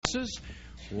crosses.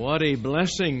 What a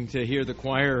blessing to hear the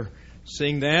choir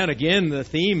sing that. Again, the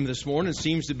theme this morning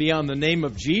seems to be on the name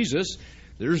of Jesus.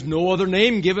 There's no other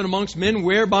name given amongst men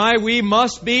whereby we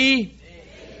must be.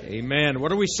 Amen.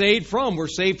 What are we saved from? We're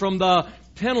saved from the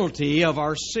penalty of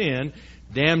our sin,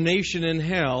 damnation in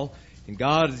hell. And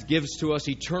God gives to us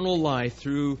eternal life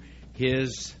through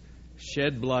His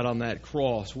shed blood on that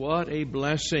cross. What a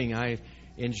blessing. I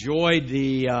enjoyed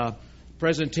the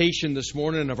presentation this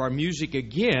morning of our music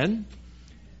again.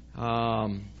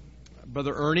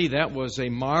 Brother Ernie, that was a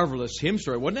marvelous hymn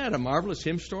story. Wasn't that a marvelous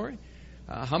hymn story?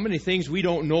 How many things we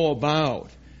don't know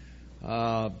about.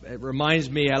 It reminds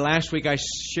me, last week I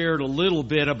shared a little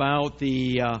bit about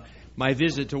my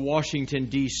visit to Washington,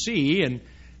 D.C., and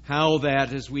how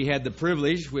that, as we had the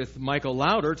privilege with Michael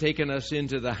Lauder taking us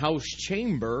into the House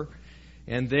chamber,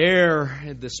 and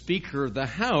there the Speaker of the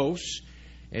House,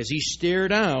 as he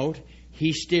stared out,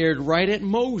 he stared right at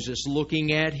Moses,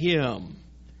 looking at him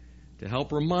to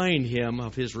help remind him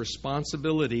of his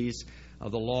responsibilities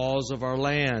of the laws of our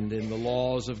land and the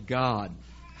laws of God,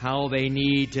 how they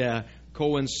need to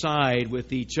coincide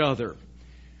with each other.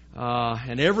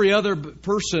 And every other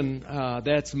person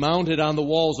that's mounted on the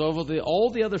walls, all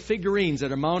the other figurines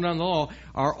that are mounted on the wall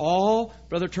are all,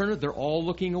 Brother Turner, they're all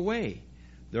looking away.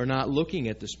 They're not looking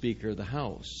at the Speaker of the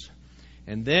House.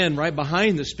 And then right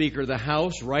behind the Speaker of the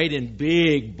House, right in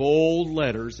big, bold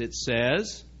letters, it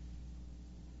says,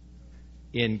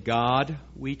 "In God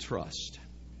we trust."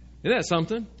 Isn't that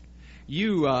something?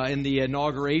 You, in the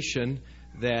inauguration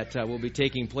that will be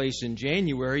taking place in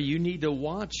January, you need to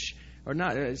watch. Or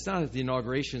not, it's not at the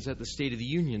inauguration, it's at the State of the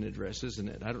Union address, isn't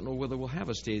it? I don't know whether we'll have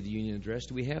a State of the Union address.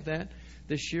 Do we have that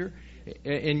this year?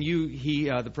 And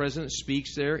the President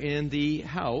speaks there in the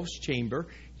House chamber.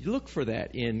 You look for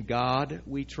that. "In God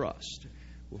we trust."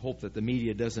 We'll hope that the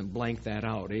media doesn't blank that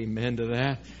out. Amen to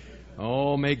that.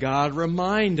 Oh, may God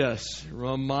remind us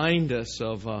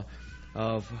of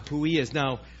who He is.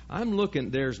 Now, I'm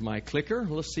looking, there's my clicker.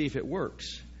 Let's see if it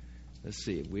works. Let's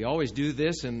see. We always do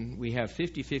this, and we have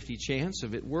 50-50 chance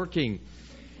of it working.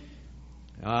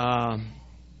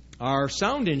 Our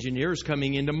sound engineer is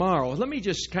coming in tomorrow. Let me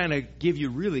just kind of give you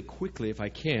really quickly, if I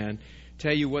can,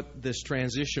 tell you what this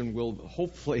transition will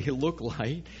hopefully look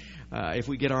like if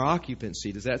we get our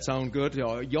occupancy. Does that sound good?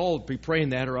 Y'all be praying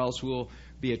that, or else we'll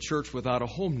be a church without a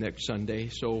home next Sunday.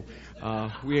 So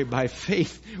we're by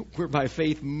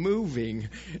faith moving.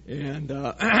 And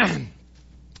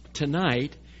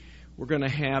tonight, we're going to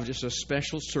have just a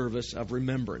special service of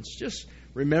remembrance. Just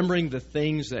remembering the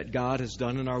things that God has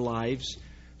done in our lives.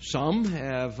 Some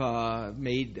have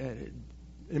made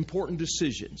important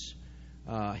decisions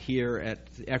here at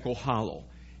Echo Hollow.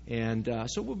 And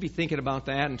so we'll be thinking about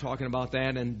that and talking about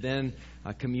that, and then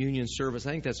a communion service.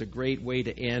 I think that's a great way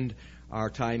to end our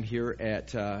time here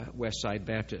at Westside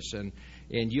Baptist. And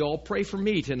you all pray for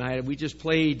me tonight. We just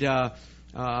played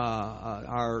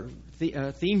our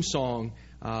theme song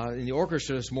in the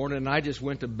orchestra this morning, and I just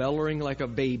went to bellowing like a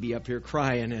baby up here,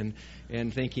 crying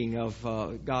and thinking of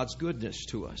God's goodness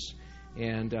to us.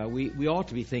 And we ought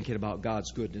to be thinking about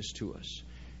God's goodness to us.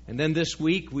 And then this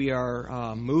week we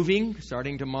are moving,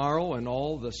 starting tomorrow, and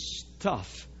all the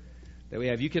stuff that we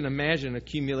have. You can imagine an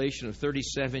accumulation of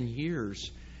 37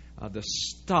 years, the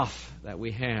stuff that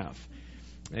we have.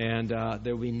 And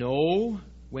there will be no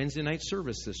Wednesday night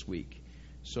service this week.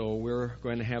 So we're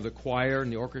going to have the choir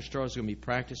and the orchestra is going to be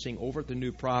practicing over at the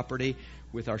new property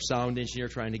with our sound engineer,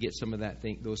 trying to get some of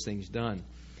those things done.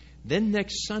 Then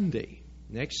next Sunday,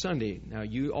 now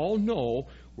you all know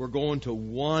we're going to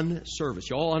one service.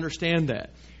 You all understand that.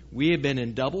 We have been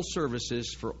in double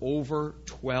services for over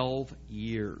 12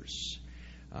 years.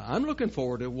 I'm looking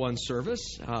forward to one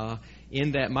service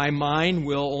in that my mind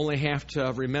will only have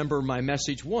to remember my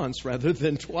message once rather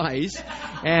than twice.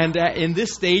 And in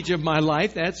this stage of my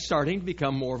life, that's starting to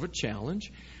become more of a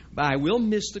challenge. But I will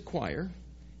miss the choir.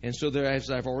 And so there,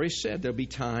 as I've already said, there'll be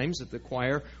times that the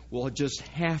choir will just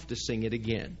have to sing it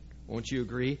again. Won't you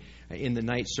agree? In the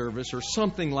night service or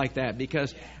something like that.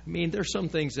 Because, there's some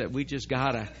things that we just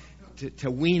got to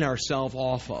wean ourselves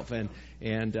off of. And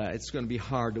it's going to be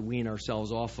hard to wean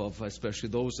ourselves off of, especially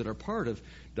those that are part of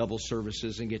double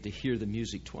services and get to hear the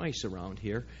music twice around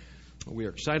here. We are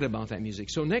excited about that music.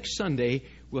 So next Sunday,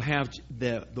 we'll have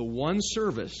the one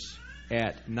service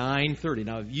at 9:30.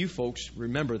 Now, you folks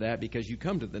remember that because you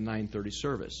come to the 9:30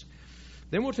 service.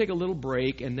 Then we'll take a little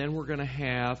break, and then we're going to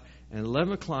have an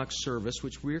 11 o'clock service,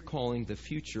 which we're calling the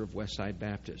future of Westside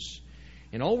Baptist.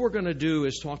 And all we're going to do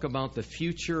is talk about the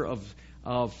future of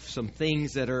of some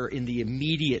things that are in the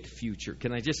immediate future.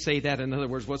 Can I just say that? In other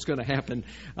words, what's going to happen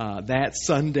that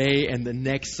Sunday and the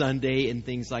next Sunday and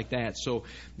things like that. So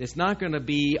it's not going to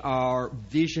be our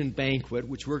vision banquet,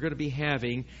 which we're going to be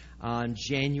having on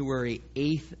January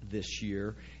 8th this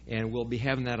year. And we'll be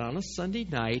having that on a Sunday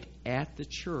night at the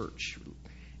church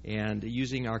and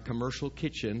using our commercial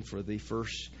kitchen for the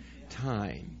first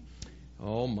time.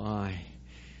 Oh, my.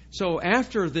 So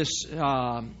after this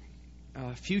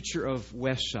future of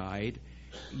Westside,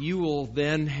 you will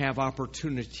then have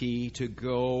opportunity to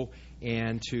go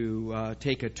and to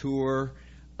take a tour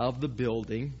of the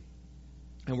building.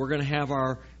 And we're going to have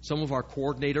some of our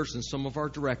coordinators and some of our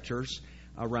directors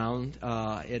around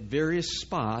at various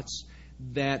spots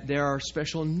that there are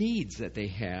special needs that they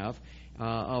have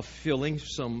of filling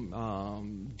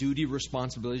some duty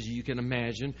responsibilities. You can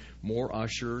imagine more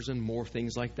ushers and more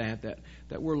things like that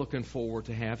we're looking forward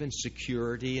to having,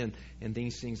 security and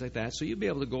things like that. So you'll be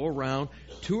able to go around,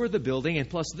 tour the building, and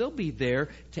plus they'll be there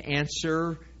to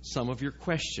answer some of your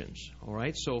questions. All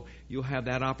right, so you'll have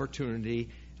that opportunity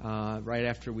right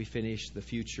after we finish the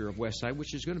future of Westside,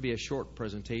 which is going to be a short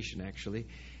presentation actually.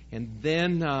 And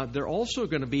then there are also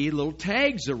going to be little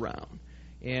tags around.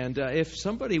 And if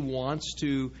somebody wants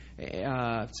to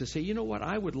say, you know what,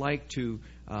 I would like to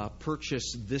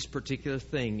purchase this particular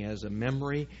thing as a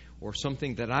memory or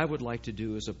something that I would like to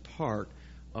do as a part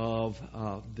of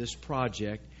this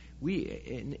project.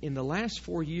 In the last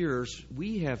 4 years,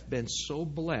 we have been so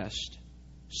blessed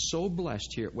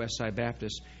here at Westside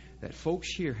Baptist that folks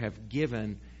here have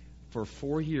given for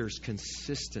 4 years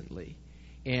consistently.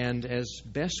 And as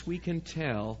best we can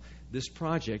tell, this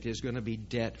project is going to be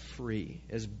debt-free,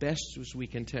 as best as we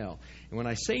can tell. And when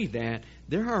I say that,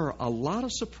 there are a lot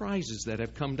of surprises that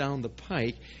have come down the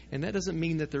pike, and that doesn't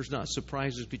mean that there's not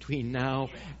surprises between now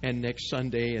and next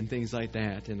Sunday and things like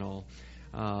that and all.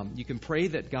 You can pray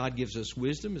that God gives us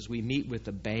wisdom as we meet with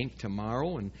the bank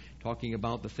tomorrow and talking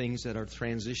about the things that are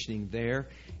transitioning there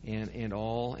and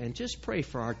all. And just pray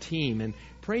for our team and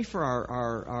pray for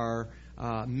our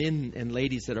men and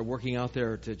ladies that are working out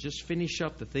there to just finish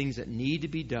up the things that need to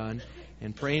be done,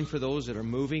 and praying for those that are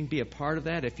moving. Be a part of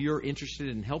that. If you're interested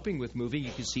in helping with moving,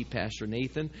 you can see Pastor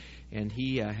Nathan, and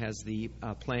he has the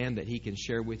plan that he can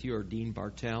share with you, or Dean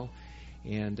Bartell,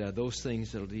 and those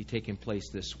things that will be taking place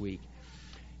this week.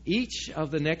 Each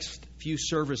of the next few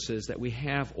services that we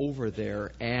have over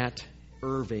there at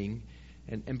Irving,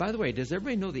 and by the way, does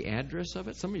everybody know the address of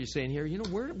it? Some of you saying here,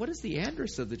 what is the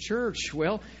address of the church?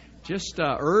 Well, just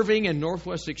Irving and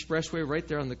Northwest Expressway right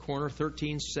there on the corner,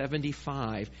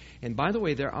 1375. And by the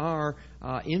way, there are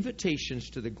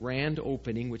invitations to the grand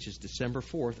opening, which is December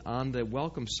 4th, on the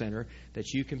Welcome Center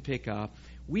that you can pick up.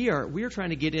 We are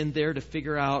trying to get in there to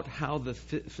figure out how the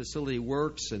facility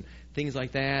works and things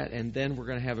like that. And then we're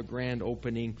going to have a grand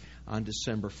opening on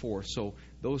December 4th. So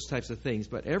those types of things.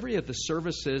 But every of the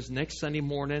services next Sunday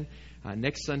morning,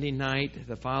 next Sunday night,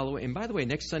 the following. And by the way,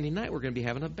 next Sunday night, we're going to be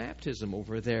having a baptism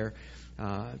over there.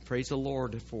 Praise the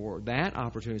Lord for that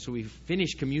opportunity. So we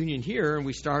finish communion here, and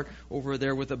we start over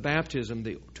there with the baptism,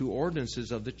 the two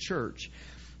ordinances of the church.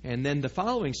 And then the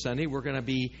following Sunday, we're going to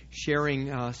be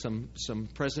sharing some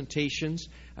presentations.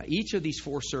 Each of these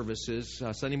 4 services,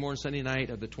 Sunday morning, Sunday night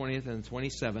of the 20th and the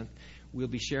 27th, we'll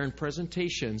be sharing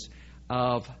presentations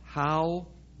of how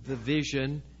the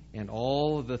vision and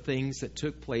all of the things that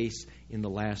took place in the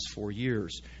last 4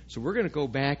 years. So we're going to go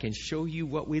back and show you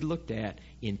what we looked at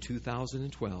in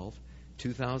 2012,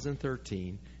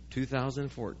 2013,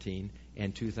 2014,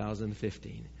 and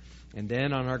 2015. And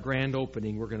then on our grand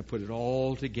opening, we're going to put it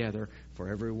all together for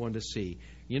everyone to see.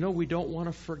 We don't want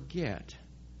to forget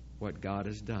what God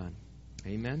has done.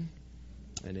 Amen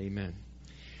and amen.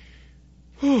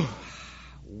 Whew.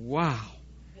 Wow.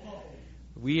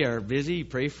 We are busy.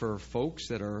 Pray for folks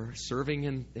that are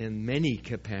serving in many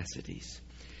capacities.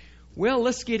 Well,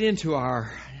 let's get into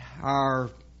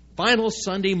our final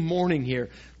Sunday morning here,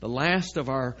 the last of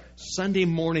our Sunday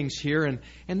mornings here,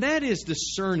 and that is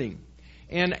discerning.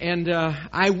 And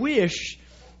I wish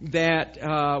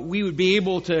that we would be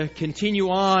able to continue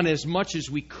on as much as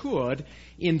we could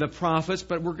in the prophets,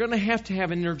 but we're going to have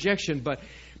an interjection.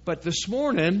 But this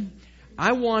morning,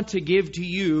 I want to give to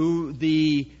you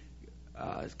the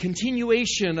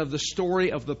continuation of the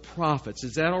story of the prophets.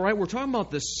 Is that all right? We're talking about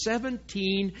the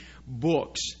 17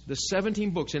 books. The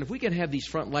 17 books. And if we can have these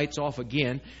front lights off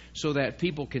again so that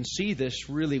people can see this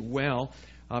really well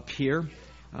up here.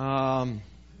 And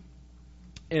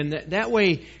that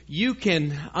way you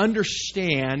can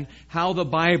understand how the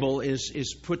Bible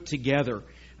is put together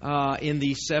in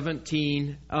these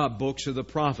 17 books of the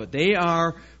prophet. They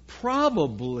are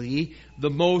probably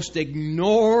the most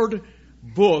ignored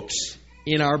books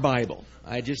in our Bible.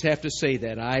 I just have to say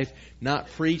that. I've not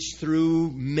preached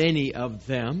through many of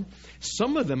them.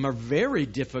 Some of them are very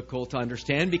difficult to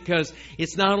understand because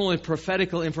it's not only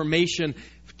prophetical information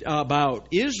about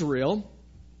Israel,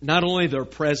 not only their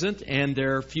present and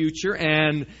their future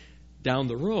and down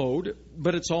the road,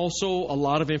 but it's also a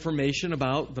lot of information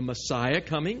about the Messiah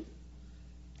coming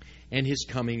and His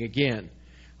coming again.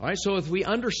 All right, so if we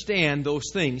understand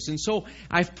those things, and so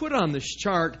I've put on this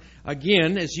chart,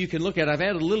 again, as you can look at, I've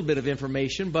added a little bit of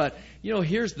information, but,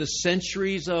 here's the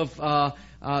centuries of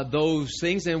those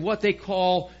things, and what they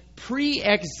call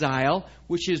pre-exile,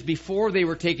 which is before they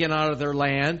were taken out of their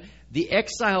land, the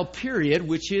exile period,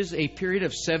 which is a period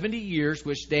of 70 years,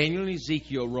 which Daniel and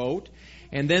Ezekiel wrote,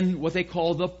 and then what they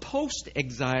call the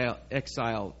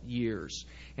post-exile years.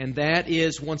 And that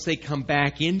is once they come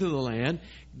back into the land,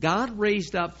 God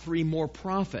raised up 3 more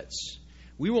prophets.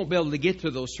 We won't be able to get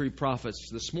to those 3 prophets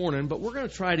this morning, but we're going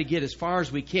to try to get as far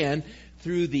as we can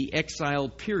through the exile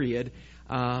period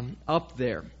up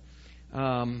there.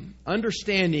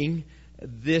 Understanding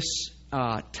this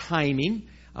timing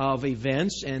of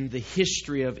events and the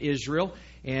history of Israel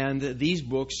and these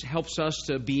books helps us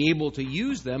to be able to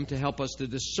use them to help us to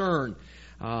discern.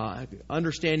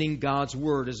 Understanding God's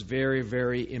Word is very,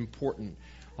 very important.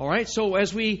 All right, so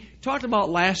as we talked about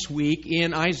last week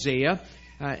in Isaiah,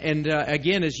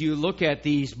 again, as you look at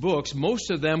these books,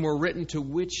 most of them were written to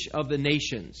which of the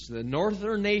nations? The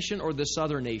northern nation or the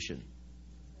southern nation?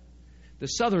 The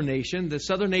southern nation. The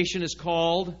southern nation is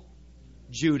called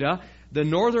Judah. The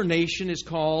northern nation is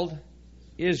called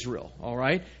Israel. All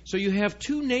right, so you have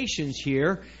 2 nations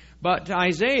here. But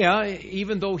Isaiah,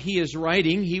 even though he is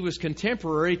writing, he was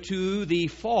contemporary to the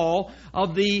fall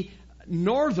of the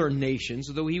northern nations,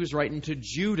 though he was writing to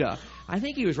Judah. I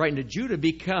think he was writing to Judah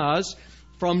because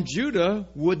from Judah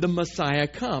would the Messiah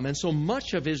come. And so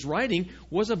much of his writing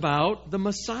was about the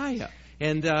Messiah.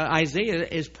 And Isaiah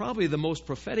is probably the most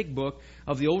prophetic book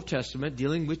of the Old Testament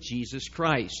dealing with Jesus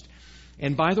Christ.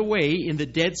 And by the way, in the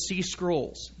Dead Sea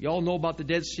Scrolls, you all know about the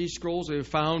Dead Sea Scrolls? They were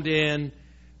found in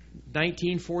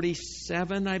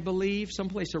 1947, I believe,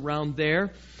 someplace around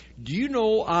there. Do you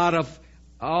know out of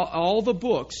all the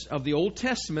books of the Old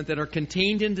Testament that are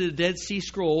contained into the Dead Sea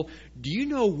Scroll, do you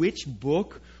know which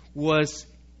book was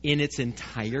in its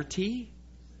entirety?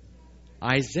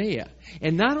 Isaiah.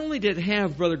 And not only did it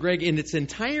have, Brother Greg, in its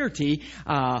entirety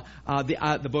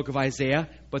the book of Isaiah,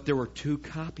 but there were 2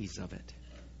 copies of it.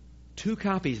 2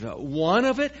 copies of it. One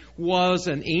of it was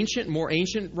an more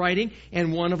ancient writing,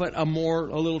 and one of it a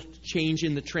little change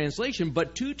in the translation,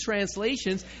 but 2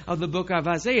 translations of the book of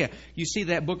Isaiah. You see,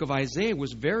 that book of Isaiah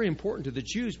was very important to the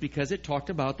Jews because it talked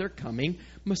about their coming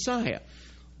Messiah.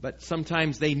 But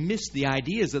sometimes they miss the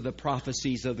ideas of the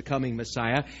prophecies of the coming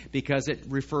Messiah because it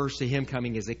refers to him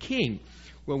coming as a king.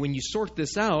 Well, when you sort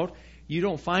this out, you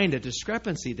don't find a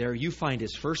discrepancy there. You find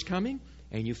his first coming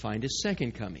and you find his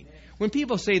second coming. When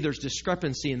people say there's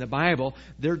discrepancy in the Bible,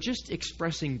 they're just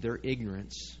expressing their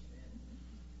ignorance.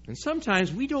 And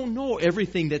sometimes we don't know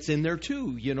everything that's in there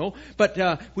too,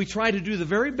 But we try to do the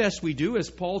very best we do, as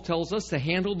Paul tells us, to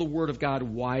handle the Word of God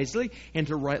wisely and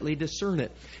to rightly discern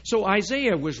it. So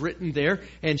Isaiah was written there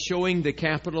and showing the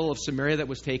capital of Samaria that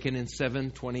was taken in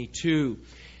 722.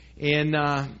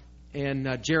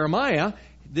 And Jeremiah,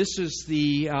 this is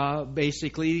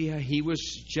basically, he was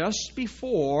just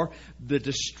before the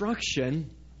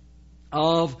destruction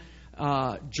of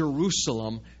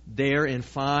Jerusalem there in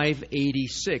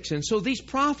 586. And so these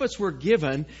prophets were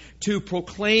given to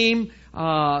proclaim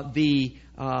the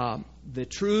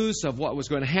truths of what was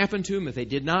going to happen to them if they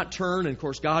did not turn. And of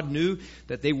course, God knew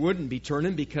that they wouldn't be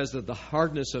turning because of the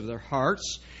hardness of their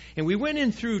hearts. And we went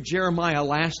in through Jeremiah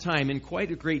last time in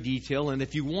quite a great detail. And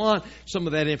if you want some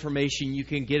of that information, you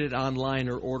can get it online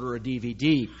or order a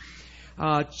DVD.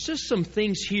 Just some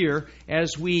things here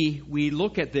as we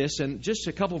look at this, and just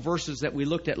a couple verses that we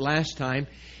looked at last time.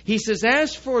 He says,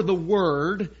 "As for the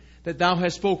word that thou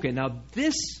hast spoken." Now,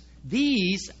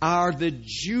 these are the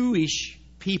Jewish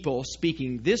people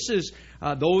speaking. This is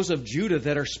those of Judah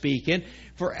that are speaking.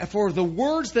 For the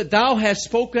words that thou hast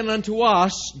spoken unto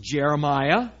us,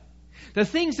 Jeremiah, the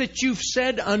things that you've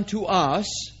said unto us,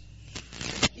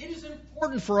 it is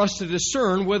important for us to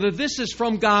discern whether this is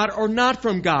from God or not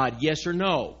from God, yes or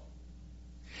no.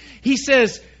 He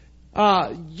says,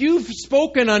 you've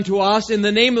spoken unto us in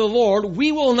the name of the Lord.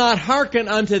 We will not hearken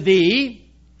unto thee,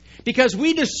 because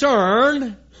we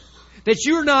discern that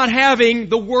you're not having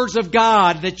the words of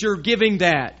God, that you're giving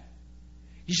that.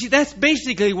 You see, that's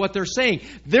basically what they're saying.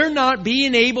 They're not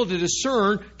being able to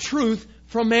discern truth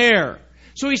from error.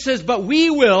 So he says, but we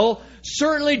will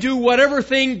certainly do whatever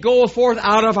thing goeth forth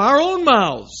out of our own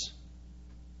mouths.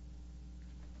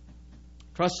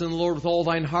 Trust in the Lord with all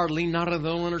thine heart, lean not on thy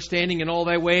own understanding in all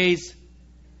thy ways.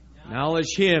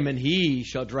 Acknowledge Him, and He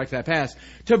shall direct thy paths.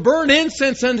 To burn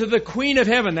incense unto the Queen of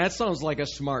Heaven. That sounds like a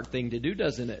smart thing to do,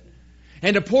 doesn't it?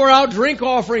 And to pour out drink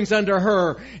offerings unto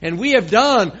her. And we have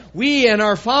done, we and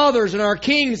our fathers and our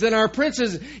kings and our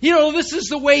princes. You know, this is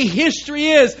the way history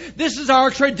is. This is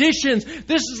our traditions.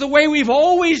 This is the way we've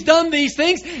always done these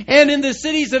things. And in the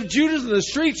cities of Judah and the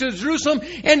streets of Jerusalem.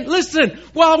 And listen,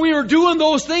 while we were doing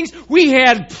those things, we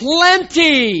had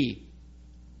plenty.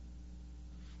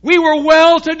 We were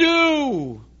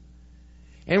well-to-do.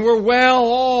 And were well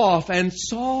off and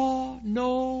saw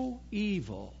no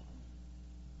evil.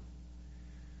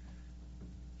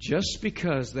 Just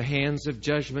because the hands of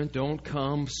judgment don't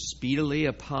come speedily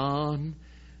upon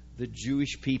the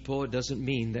Jewish people, it doesn't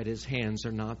mean that His hands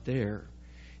are not there.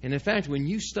 And in fact, when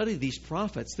you study these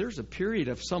prophets, there's a period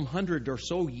of some 100 or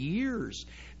so years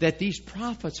that these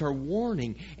prophets are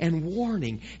warning and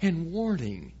warning and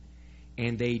warning,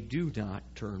 and they do not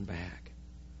turn back.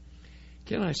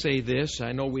 Can I say this?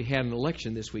 I know we had an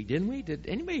election this week, didn't we? Did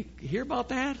anybody hear about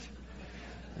that?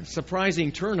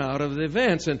 Surprising turnout of the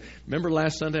events. And remember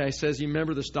last Sunday I says, you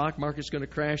remember the stock market's going to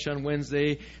crash on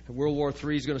Wednesday, World War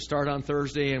III is going to start on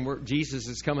Thursday, and Jesus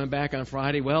is coming back on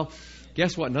Friday. Well,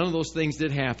 guess what? None of those things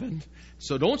did happen.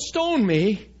 So don't stone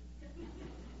me.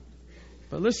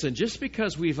 But listen, just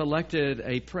because we've elected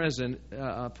a president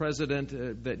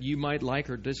that you might like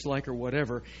or dislike or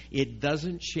whatever, it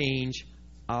doesn't change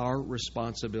our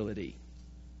responsibility.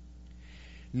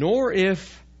 Nor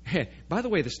if... By the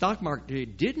way, the stock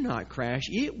market did not crash.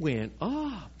 It went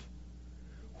up.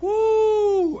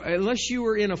 Woo! Unless you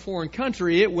were in a foreign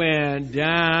country, it went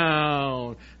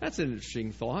down. That's an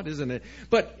interesting thought, isn't it?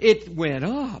 But it went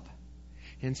up.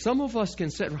 And some of us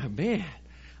can say, man,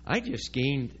 I just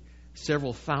gained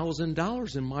several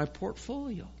 $1,000s in my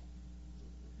portfolio.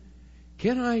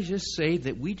 Can I just say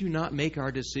that we do not make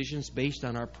our decisions based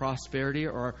on our prosperity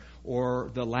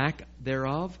or the lack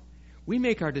thereof? We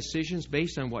make our decisions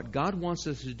based on what God wants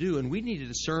us to do, and we need to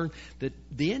discern that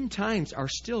the end times are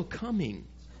still coming.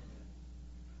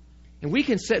 And we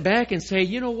can sit back and say,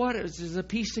 you know what, this is a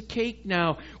piece of cake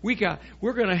now. We're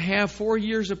going to have 4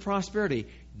 years of prosperity.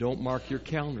 Don't mark your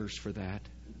calendars for that.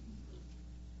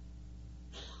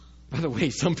 By the way,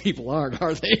 some people aren't,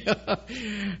 are they?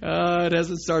 It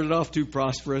hasn't started off too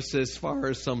prosperous as far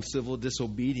as some civil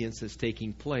disobedience is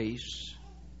taking place.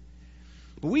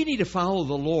 But we need to follow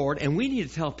the Lord, and we need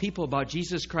to tell people about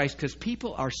Jesus Christ, because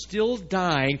people are still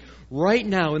dying right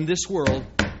now in this world.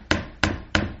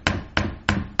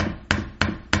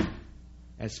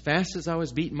 As fast as I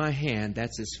was beating my hand,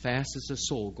 that's as fast as a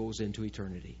soul goes into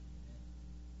eternity.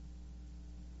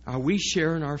 Are we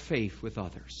sharing our faith with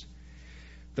others?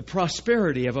 The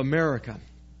prosperity of America.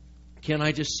 Can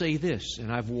I just say this?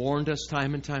 And I've warned us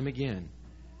time and time again.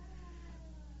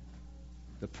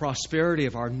 The prosperity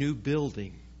of our new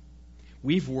building.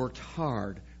 We've worked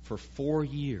hard for 4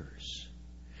 years.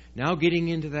 Now getting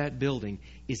into that building,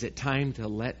 is it time to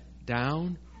let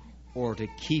down or to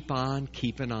keep on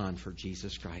keeping on for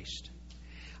Jesus Christ?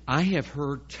 I have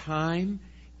heard time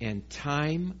and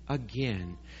time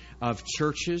again of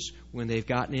churches when they've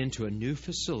gotten into a new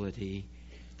facility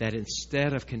that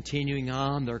instead of continuing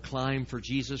on their climb for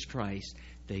Jesus Christ,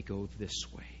 they go this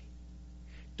way.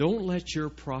 Don't let your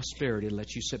prosperity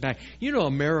let you sit back. You know,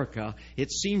 America,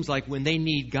 it seems like when they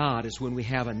need God is when we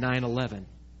have a 9/11.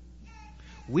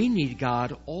 We need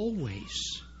God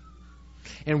always.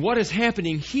 And what is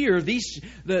happening here,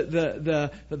 the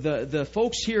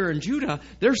folks here in Judah,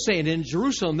 they're saying in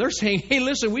Jerusalem, they're saying, hey,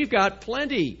 listen, we've got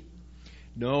plenty.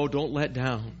 No, don't let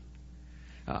down.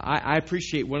 I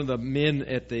appreciate one of the men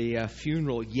at the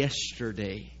funeral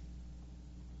yesterday.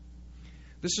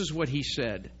 This is what he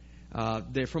said.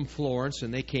 They're from Florence,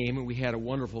 and they came, and we had a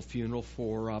wonderful funeral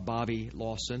for Bobby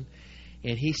Lawson.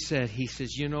 And he says,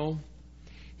 you know,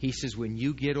 he says, when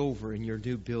you get over in your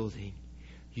new building,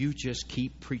 you just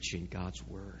keep preaching God's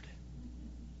Word.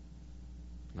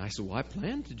 And I said, well, I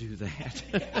plan to do that.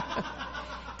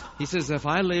 He says, if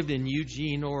I lived in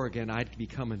Eugene, Oregon, I'd be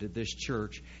coming to this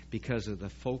church because of the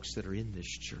folks that are in this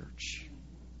church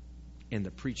and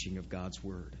the preaching of God's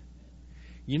Word.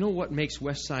 You know what makes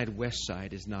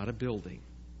Westside is not a building.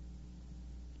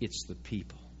 It's the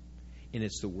people. And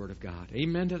it's the Word of God.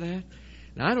 Amen to that?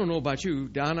 Now, I don't know about you,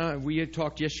 Donna. We had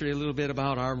talked yesterday a little bit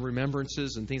about our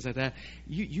remembrances and things like that.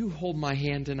 You hold my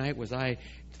hand tonight as I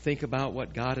think about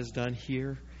what God has done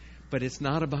here. But it's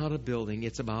not about a building.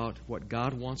 It's about what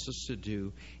God wants us to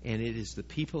do. And it is the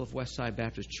people of Westside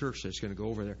Baptist Church that's going to go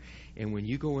over there. And when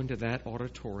you go into that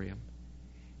auditorium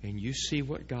and you see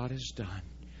what God has done,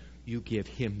 you give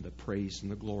Him the praise and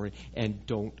the glory. And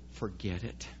don't forget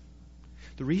it.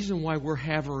 The reason why we're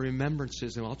having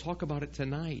remembrances, and I'll talk about it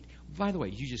tonight. By the way,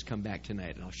 you just come back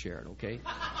tonight and I'll share it, okay?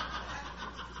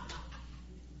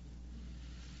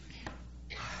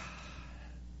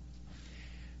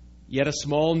 Yet a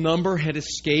small number had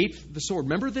escaped the sword.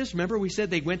 Remember this? Remember we said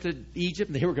they went to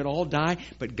Egypt and they were going to all die,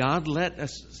 but God let a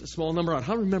small number out.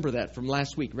 How do you remember that from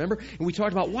last week? Remember? And we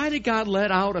talked about why did God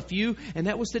let out a few? And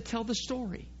that was to tell the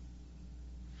story.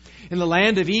 In the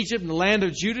land of Egypt and the land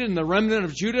of Judah and the remnant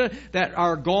of Judah that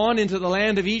are gone into the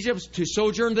land of Egypt to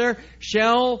sojourn there,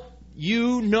 shall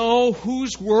you know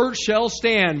whose word shall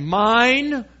stand,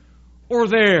 mine or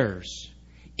theirs?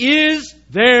 Is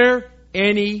there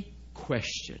any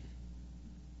question?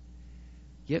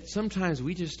 Yet sometimes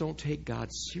we just don't take God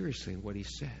seriously in what He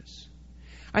says.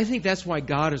 I think that's why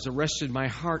God has arrested my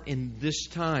heart in this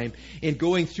time, in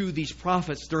going through these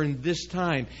prophets during this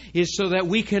time, is so that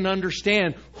we can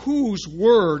understand whose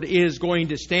word is going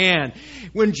to stand.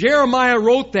 When Jeremiah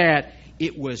wrote that,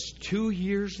 it was 2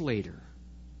 years later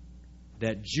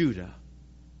that Judah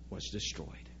was destroyed.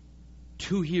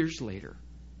 2 years later,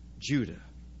 Judah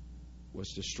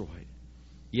was destroyed.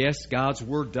 Yes, God's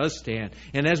Word does stand.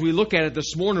 And as we look at it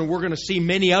this morning, we're going to see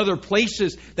many other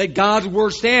places that God's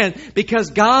Word stands because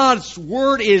God's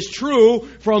Word is true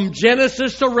from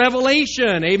Genesis to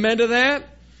Revelation. Amen to that?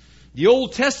 The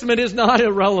Old Testament is not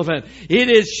irrelevant.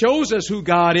 It shows us who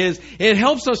God is. It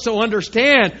helps us to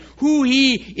understand who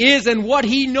He is and what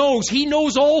He knows. He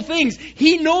knows all things.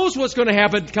 He knows what's going to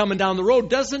happen coming down the road,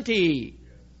 doesn't He?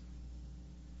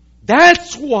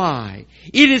 That's why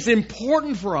it is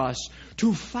important for us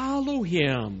to follow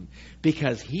Him,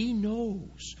 because He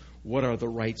knows what are the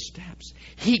right steps.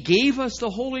 He gave us the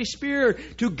Holy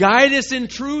Spirit to guide us in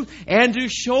truth and to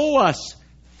show us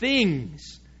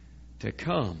things to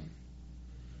come.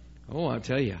 Oh, I'll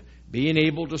tell you, being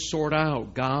able to sort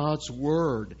out God's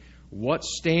Word, what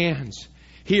stands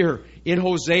here in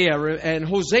Hosea. And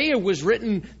Hosea was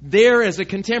written there as a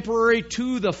contemporary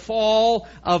to the fall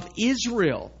of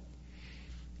Israel.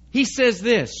 He says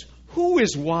this, who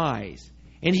is wise?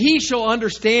 And he shall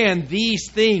understand these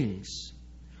things.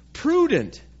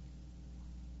 Prudent.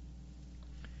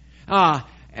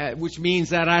 Which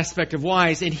means that aspect of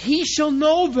wise. And he shall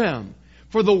know them.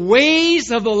 For the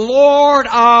ways of the Lord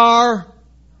are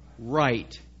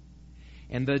right.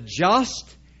 And the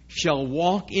just shall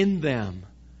walk in them.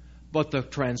 But the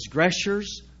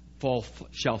transgressors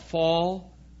shall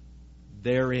fall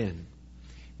therein.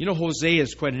 You know, Hosea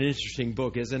is quite an interesting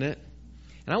book, isn't it?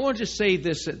 And I want to just say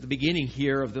this at the beginning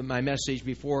here of my message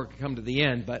before I come to the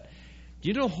end. But do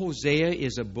you know Hosea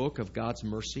is a book of God's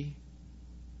mercy?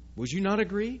 Would you not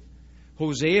agree?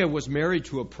 Hosea was married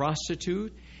to a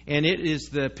prostitute. And it is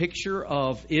the picture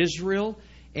of Israel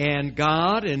and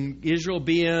God, and Israel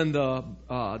being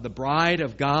the bride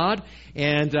of God,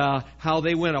 and how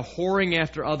they went a-whoring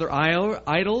after other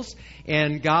idols.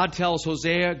 And God tells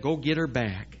Hosea, go get her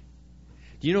back.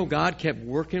 Do you know God kept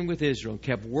working with Israel,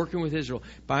 kept working with Israel?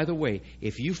 By the way,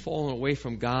 if you've fallen away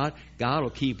from God, God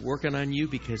will keep working on you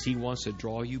because He wants to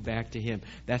draw you back to Him.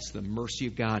 That's the mercy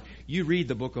of God. You read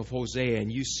the book of Hosea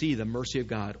and you see the mercy of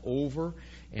God over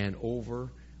and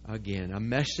over again. A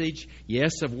message,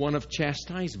 yes, of one of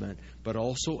chastisement, but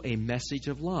also a message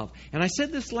of love. And I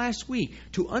said this last week,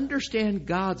 to understand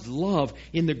God's love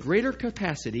in the greater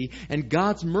capacity and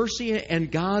God's mercy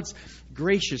and God's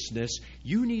graciousness,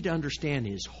 you need to understand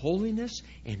His holiness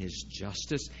and His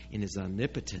justice and His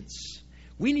omnipotence.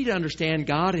 We need to understand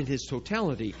God in His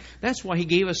totality. That's why He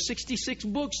gave us 66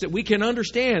 books, that we can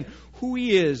understand who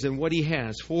He is and what He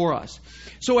has for us.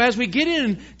 So as we get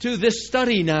into this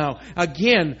study now,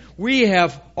 again, we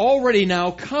have already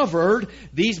now covered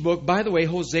these books. By the way,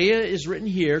 Hosea is written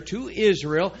here to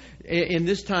Israel in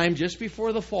this time just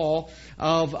before the fall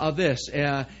of this.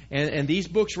 And these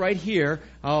books right here,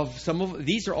 some of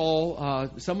these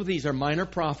are minor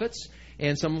prophets.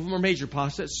 And some of them are major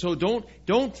prophets. So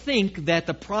don't think that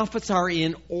the prophets are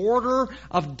in order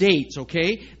of dates,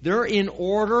 okay? They're in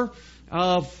order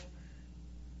of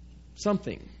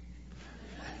something.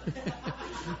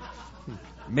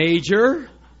 Major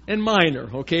and minor,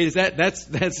 okay?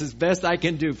 That's as best I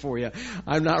can do for you.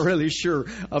 I'm not really sure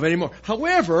of any more.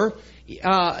 However,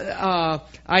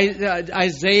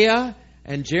 Isaiah,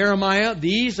 and Jeremiah.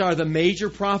 These are the major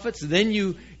prophets. Then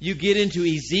you get into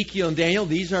Ezekiel and Daniel.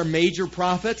 These are major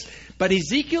prophets. But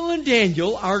Ezekiel and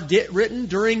Daniel are written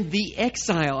during the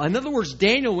exile. In other words,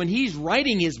 Daniel, when he's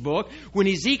writing his book, when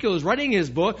Ezekiel is writing his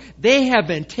book, they have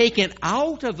been taken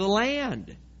out of the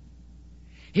land.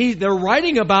 They're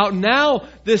writing about now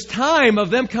this time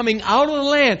of them coming out of the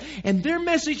land. And their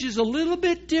message is a little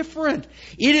bit different.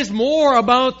 It is more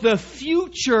about the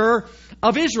future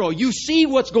of Israel. You see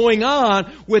what's going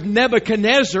on with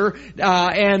Nebuchadnezzar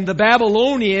and the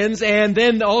Babylonians, and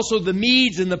then also the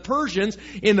Medes and the Persians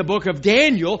in the book of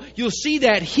Daniel. You'll see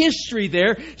that history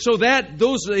there, so that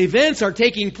those events are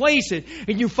taking place. And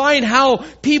you find how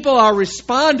people are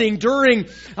responding during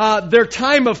their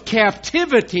time of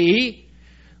captivity,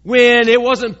 when it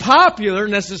wasn't popular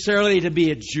necessarily to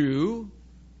be a Jew.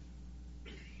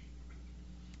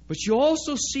 But you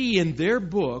also see in their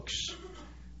books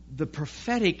the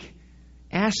prophetic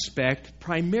aspect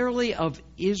primarily of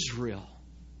Israel.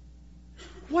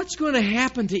 What's going to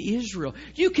happen to Israel?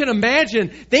 You can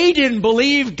imagine they didn't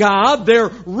believe God. They're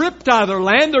ripped out of their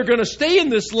land. They're going to stay in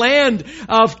this land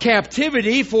of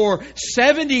captivity for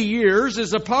 70 years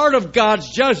as a part of God's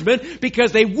judgment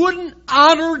because they wouldn't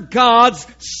honor God's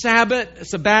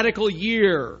sabbatical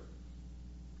year.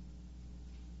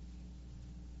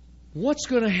 What's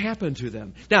going to happen to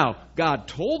them? Now, God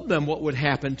told them what would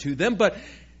happen to them, but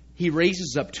He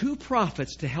raises up two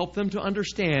prophets to help them to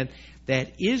understand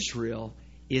that Israel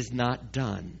is not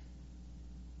done.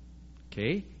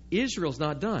 Okay? Israel's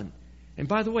not done. And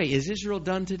by the way, is Israel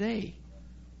done today?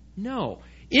 No.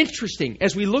 Interesting.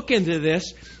 As we look into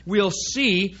this, we'll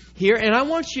see here, and I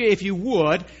want you, if you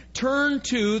would, turn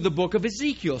to the book of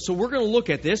Ezekiel. So we're going to look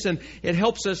at this, and it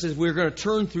helps us as we're going to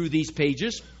turn through these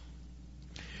pages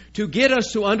to get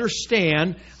us to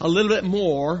understand a little bit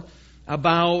more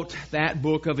about that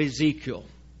book of Ezekiel.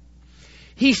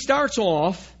 He starts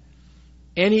off,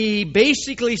 and he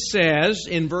basically says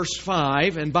in verse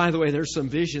 5, and by the way, there's some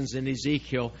visions in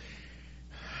Ezekiel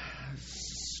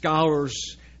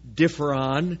scholars differ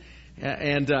on,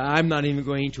 and I'm not even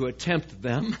going to attempt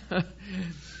them.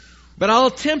 But I'll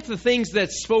attempt the things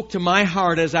that spoke to my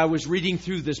heart as I was reading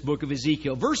through this book of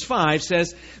Ezekiel. Verse 5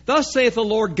 says, "Thus saith the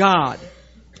Lord God,"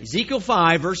 Ezekiel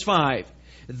 5, verse 5,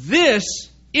 "This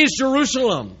is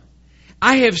Jerusalem.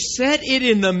 I have set it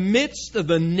in the midst of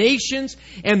the nations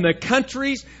and the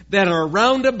countries that are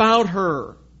round about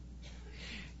her."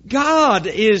 God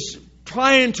is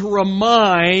trying to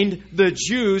remind the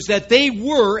Jews that they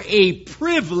were a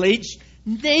privileged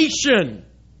nation.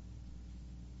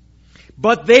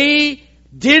 But they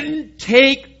didn't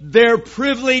take their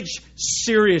privilege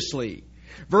seriously.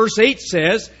 Verse 8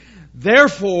 says,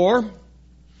 "Therefore,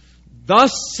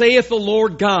 thus saith the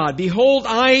Lord God, Behold,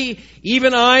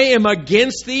 even I am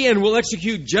against thee, and will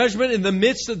execute judgment in the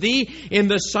midst of thee in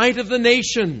the sight of the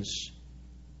nations."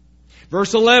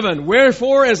 Verse 11,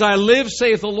 "Wherefore, as I live,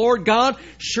 saith the Lord God,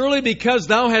 surely because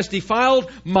thou hast defiled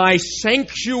my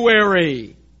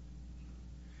sanctuary."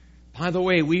 By the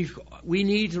way, we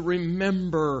need to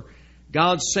remember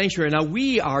God's sanctuary. Now,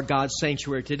 we are God's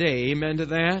sanctuary today. Amen to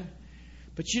that?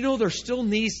 But you know, there still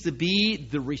needs to be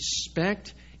the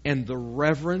respect and the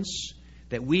reverence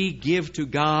that we give to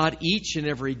God each and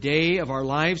every day of our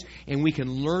lives, and we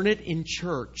can learn it in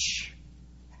church,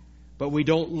 but we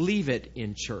don't leave it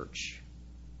in church.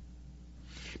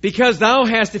 "Because thou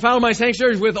hast defiled my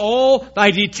sanctuaries with all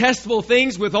thy detestable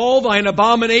things, with all thine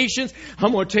abominations."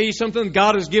 I'm going to tell you something.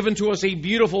 God has given to us a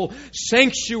beautiful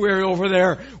sanctuary over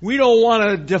there. We don't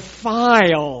want to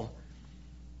defile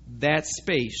that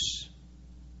space.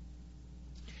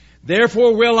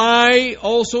 "Therefore will I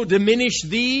also diminish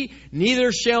thee,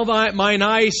 neither shall mine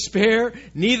eyes spare,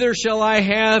 neither shall I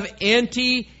have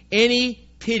any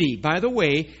pity." By the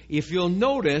way, if you'll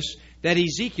notice that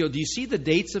Ezekiel, do you see the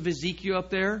dates of Ezekiel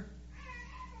up there?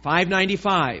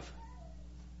 595.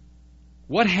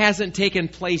 What hasn't taken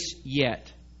place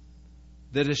yet?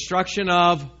 The destruction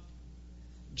of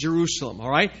Jerusalem.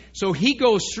 All right? So he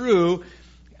goes through,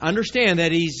 understand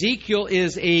that Ezekiel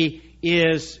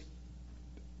is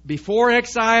before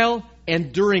exile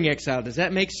and during exile. Does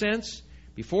that make sense?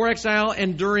 Before exile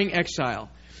and during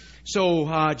exile.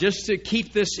 So just to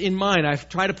keep this in mind, I've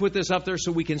tried to put this up there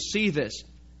so we can see this.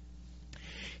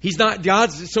 He's not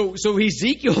God's. So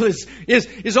Ezekiel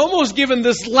is almost given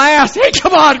this last, "Hey,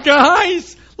 come on,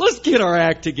 guys, let's get our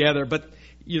act together." But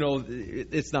you know,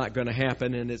 it's not going to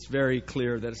happen, and it's very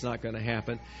clear that it's not going to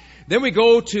happen. Then we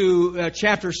go to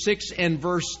chapter 6 and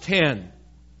verse 10.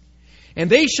 "And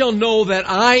they shall know that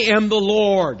I am the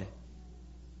Lord,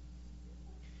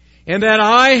 and that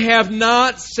I have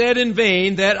not said in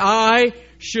vain, that I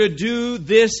should do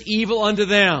this evil unto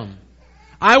them.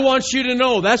 I want you to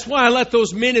know. That's why I let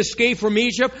those men escape from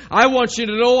Egypt. I want you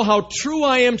to know how true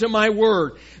I am to my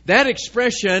word. That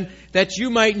expression, that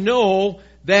you might know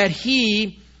that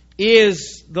He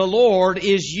is the Lord,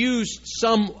 is used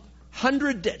some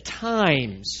 100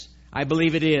 times, I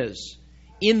believe it is,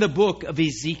 in the book of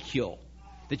Ezekiel.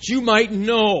 That you might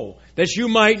know, that you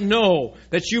might know,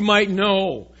 that you might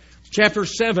know. Chapter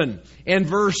 7 and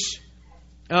verse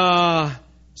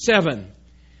 7.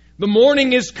 The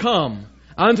morning is come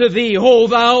unto thee, O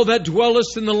thou that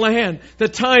dwellest in the land. The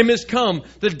time is come.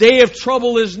 The day of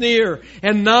trouble is near,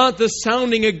 and not the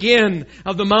sounding again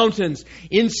of the mountains.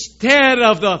 Instead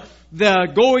of the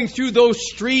going through those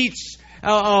streets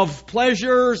of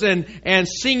pleasures and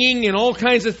singing and all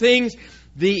kinds of things,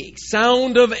 the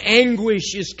sound of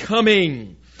anguish is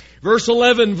coming. Verse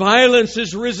 11, violence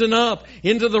is risen up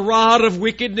into the rod of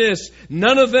wickedness.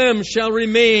 None of them shall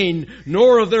remain,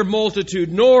 nor of their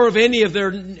multitude, nor of any of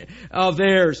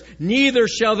theirs. Neither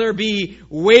shall there be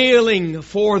wailing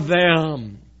for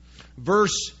them.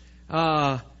 Verse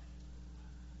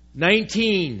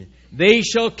 19, they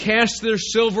shall cast their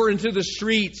silver into the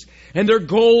streets, and their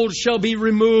gold shall be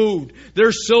removed.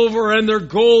 Their silver and their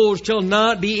gold shall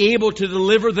not be able to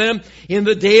deliver them in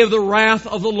the day of the wrath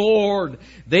of the Lord.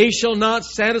 They shall not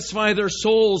satisfy their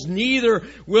souls, neither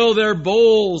will their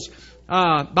bowels,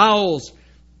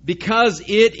 because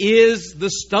it is the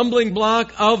stumbling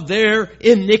block of their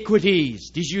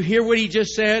iniquities. Did you hear what he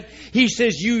just said? He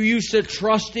says, you used to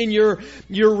trust in your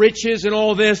riches and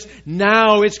all this.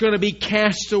 Now it's going to be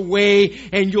cast away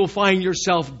and you'll find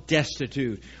yourself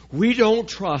destitute. We don't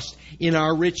trust in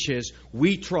our riches.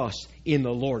 We trust in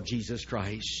the Lord Jesus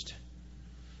Christ.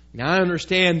 Now I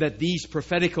understand that these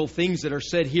prophetical things that are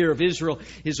said here of Israel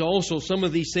is also, some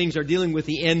of these things are dealing with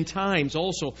the end times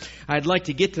also. I'd like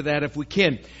to get to that if we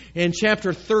can. In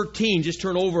chapter 13, just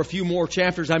turn over a few more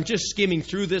chapters. I'm just skimming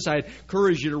through this. I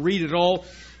encourage you to read it all,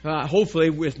 hopefully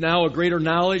with now a greater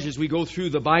knowledge as we go through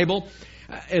the Bible.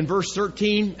 In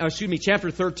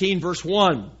chapter 13, verse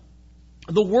 1.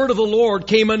 The word of the Lord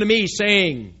came unto me,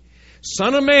 saying,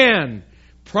 Son of man,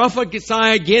 prophesy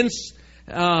against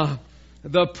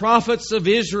the prophets of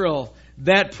Israel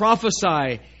that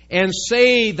prophesy, and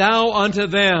say thou unto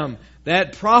them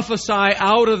that prophesy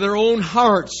out of their own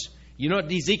hearts. You know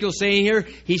what Ezekiel's saying here?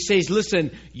 He says,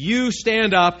 listen, you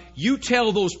stand up, you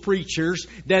tell those preachers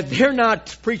that they're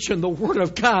not preaching the Word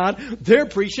of God, they're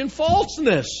preaching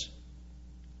falseness.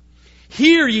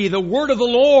 Hear ye the word of the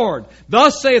Lord.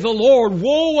 Thus saith the Lord,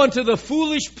 woe unto the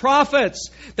foolish prophets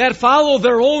that follow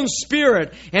their own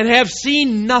spirit and have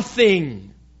seen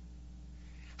nothing.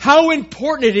 How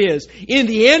important it is in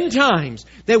the end times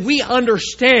that we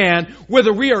understand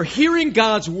whether we are hearing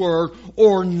God's word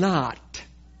or not.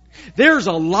 There's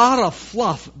a lot of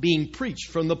fluff being preached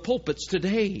from the pulpits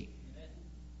today.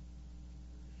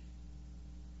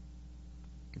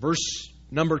 Verse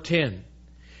number 10.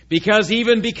 Because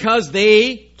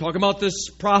they, talking about the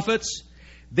prophets,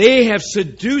 they have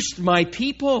seduced my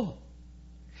people,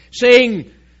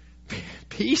 saying,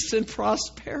 peace and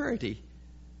prosperity.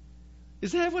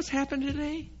 Is that what's happened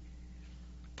today?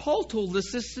 Paul told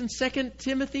us this in 2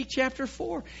 Timothy chapter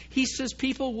 4. He says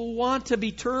people will want to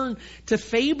be turned to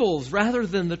fables rather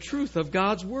than the truth of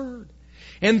God's Word.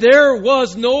 And there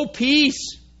was no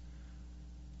peace.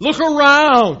 Look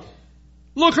around.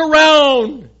 Look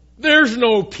around. There's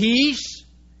no peace.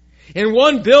 And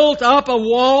one built up a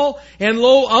wall, and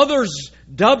lo, others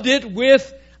dubbed it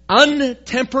with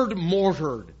untempered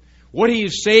mortar. What he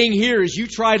is saying here is you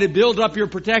try to build up your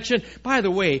protection. By the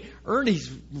way, Ernie's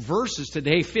verses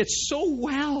today fit so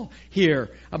well here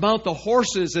about the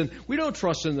horses, and we don't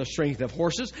trust in the strength of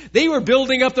horses. They were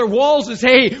building up their walls and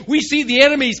say, hey, we see the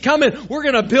enemies coming. We're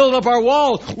going to build up our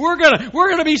walls. We're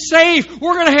going to be safe.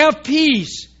 We're going to have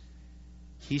peace.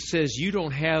 He says you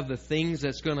don't have the things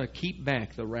that's going to keep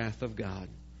back the wrath of God,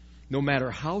 no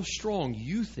matter how strong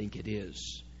you think it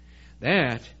is.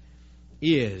 That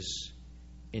is,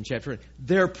 in chapter 8,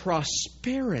 their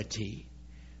prosperity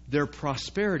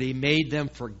made them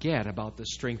forget about the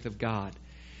strength of God.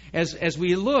 As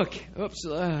we look,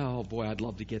 oh boy, I'd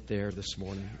love to get there this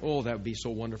morning. Oh, that would be so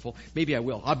wonderful. Maybe I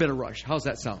will. I better rush. How's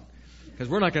that sound? Because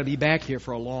we're not going to be back here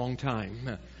for a long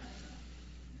time.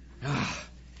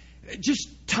 Just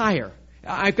Tyre.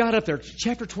 I've got up there,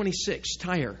 chapter 26,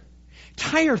 Tyre.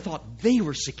 Tyre thought they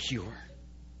were secure.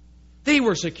 They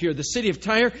were secure. The city of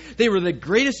Tyre, they were the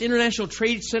greatest international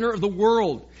trade center of the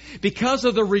world. Because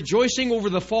of the rejoicing over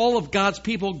the fall of God's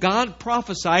people, God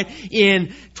prophesied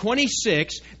in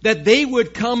 26 that they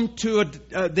would come to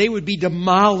they would be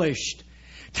demolished.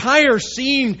 Tyre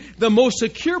seemed the most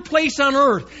secure place on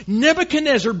earth.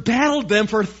 Nebuchadnezzar battled them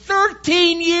for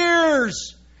 13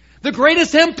 years. The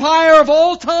greatest empire of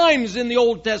all times in the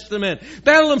Old Testament.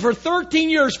 Battled them for 13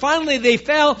 years. Finally they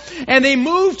fell and they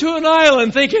moved to an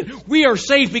island thinking, we are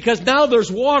safe because now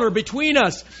there's water between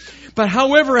us. But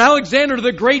however, Alexander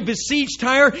the Great besieged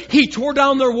Tyre. He tore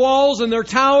down their walls and their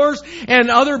towers and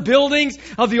other buildings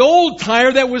of the old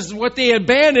Tyre that was what they had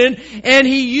abandoned. And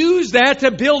he used that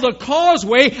to build a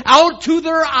causeway out to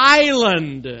their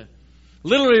island.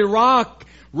 Literally rock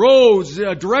roads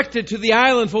directed to the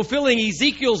island, fulfilling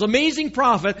Ezekiel's amazing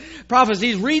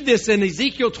prophecies. Read this in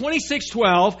Ezekiel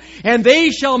 26:12. And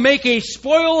they shall make a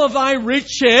spoil of thy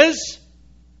riches,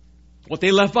 what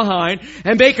they left behind,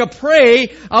 and make a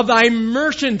prey of thy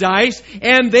merchandise,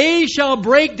 and they shall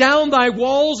break down thy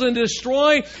walls and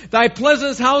destroy thy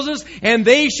pleasant houses, and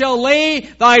they shall lay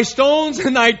thy stones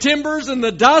and thy timbers in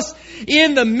the dust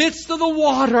in the midst of the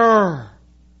water.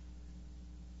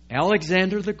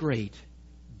 Alexander the Great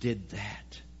did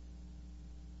that.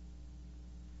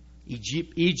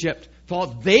 Egypt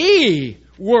thought they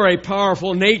were a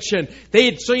powerful nation. They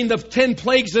had seen the 10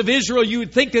 plagues of Israel. You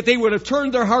would think that they would have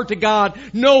turned their heart to God.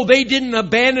 No, they didn't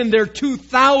abandon their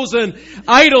 2,000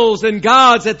 idols and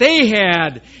gods that they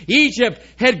had. Egypt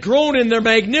had grown in their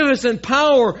magnificent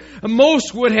power.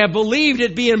 Most would have believed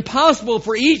it be impossible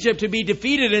for Egypt to be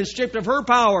defeated and stripped of her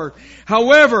power.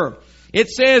 However, it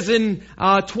says in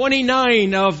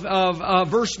 29 of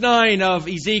verse 9 of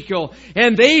Ezekiel,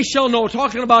 and they shall know,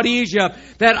 talking about Egypt,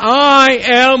 that I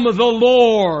am the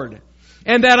Lord,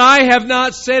 and that I have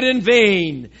not said in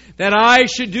vain, that I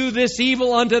should do this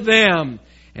evil unto them,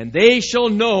 and they shall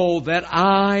know that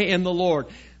I am the Lord.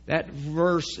 That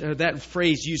verse, that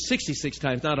phrase used 66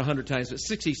 times, not 100 times, but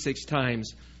 66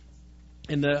 times.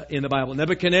 In the Bible.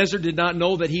 Nebuchadnezzar did not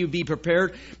know that he would be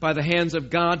prepared by the hands of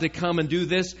God to come and do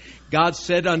this. God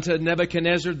said unto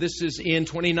Nebuchadnezzar, this is in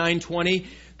 29:20,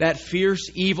 that fierce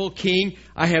evil king,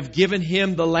 I have given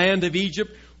him the land of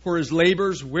Egypt for his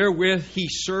labors wherewith he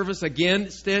serveth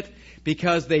against it,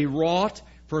 because they wrought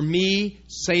for me,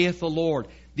 saith the Lord.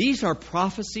 These are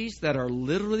prophecies that are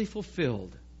literally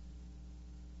fulfilled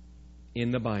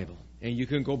in the Bible. And you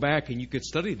can go back and you could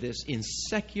study this in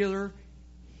secular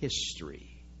history.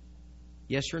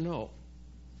 Yes or no?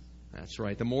 That's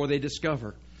right. The more they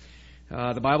discover.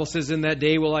 The Bible says, in that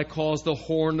day will I cause the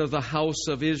horn of the house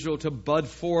of Israel to bud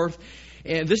forth.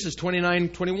 And this is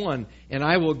 29:21. And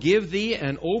I will give thee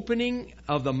an opening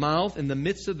of the mouth in the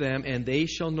midst of them, and they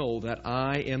shall know that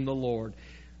I am the Lord.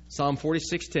 Psalm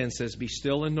 46:10 says, be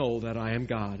still and know that I am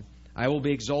God. I will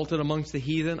be exalted amongst the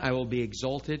heathen. I will be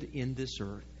exalted in this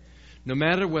earth. No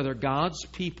matter whether God's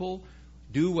people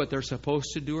do what they're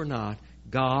supposed to do or not,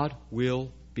 God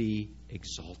will be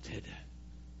exalted.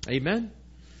 Amen?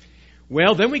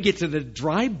 Well, then we get to the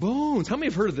dry bones. How many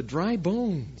have heard of the dry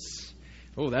bones?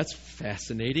 Oh, that's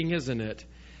fascinating, isn't it?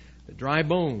 The dry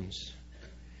bones.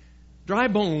 Dry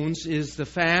bones is the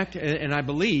fact, and I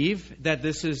believe that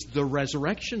this is the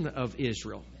resurrection of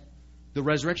Israel. The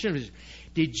resurrection of Israel.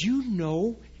 Did you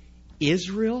know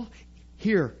Israel,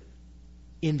 here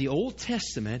in the Old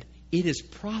Testament, it is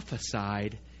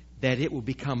prophesied that it will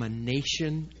become a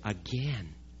nation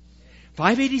again.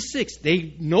 586,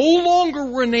 they no longer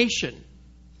were a nation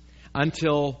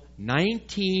until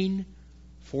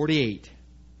 1948.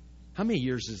 How many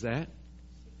years is that?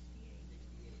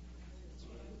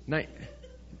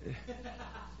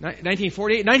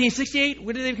 1948? 1968?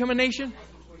 When did they become a nation?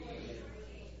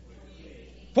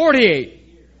 48.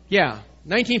 Yeah,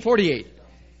 1948.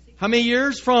 How many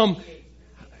years from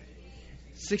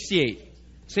 68?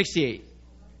 68.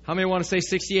 How many want to say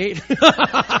 68?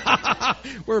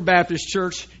 We're a Baptist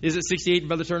church. Is it 68,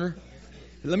 Brother Turner?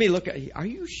 Let me look at. Are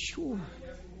you sure?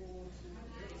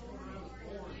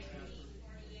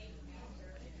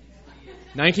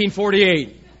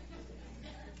 $1948.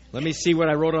 Let me see what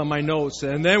I wrote on my notes,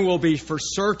 and then we'll be for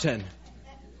certain.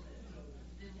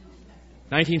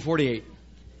 1948.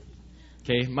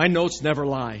 Okay, my notes never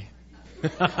lie.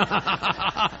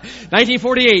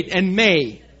 1948 and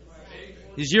May.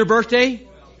 Is your birthday?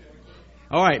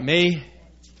 All right, May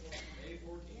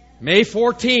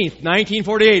 14th,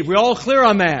 1948. We all clear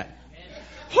on that?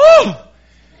 Whew!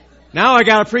 Now I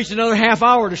got to preach another half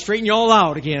hour to straighten you all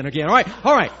out again.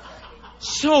 All right.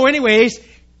 So anyways,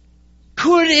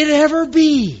 could it ever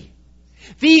be?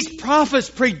 These prophets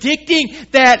predicting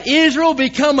that Israel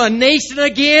become a nation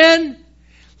again?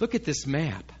 Look at this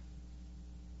map.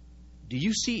 Do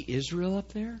you see Israel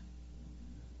up there?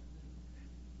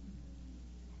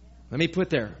 Let me put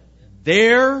there.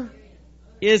 There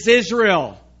is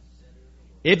Israel.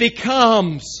 It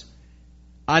becomes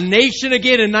A nation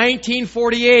again in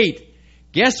 1948.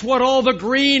 Guess what all the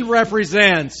green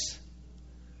represents?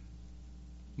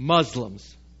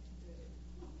 Muslims.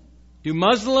 Do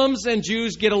Muslims and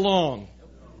Jews get along?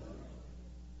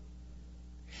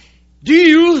 Do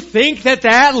you think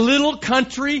that little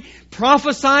country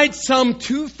prophesied some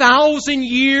 2,000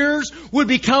 years would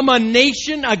become a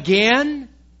nation again?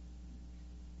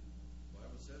 The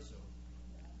Bible says so.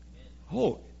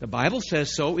 Oh, the Bible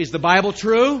says so. Is the Bible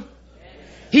true?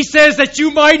 He says that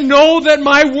you might know that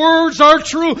my words are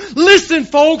true. Listen,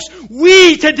 folks,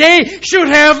 we today should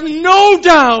have no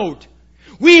doubt.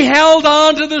 We held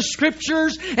on to the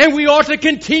Scriptures, and we ought to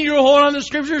continue to hold on to the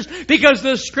Scriptures because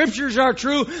the Scriptures are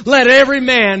true. Let every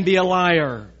man be a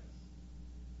liar.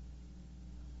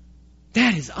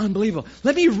 That is unbelievable.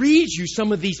 Let me read you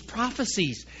some of these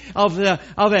prophecies of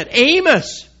that.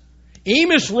 Amos.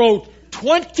 Amos wrote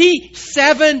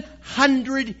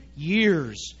 2,700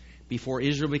 years before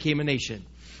Israel became a nation.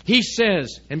 He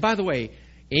says, and by the way,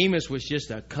 Amos was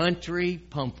just a country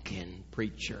pumpkin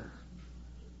preacher.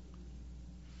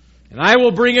 And I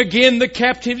will bring again the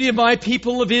captivity of my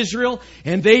people of Israel,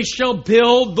 and they shall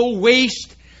build the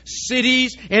waste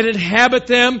cities and inhabit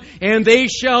them, and they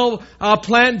shall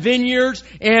plant vineyards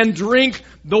and drink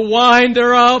the wine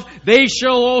thereof. They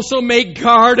shall also make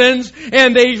gardens,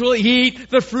 and they will eat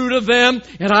the fruit of them,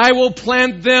 and I will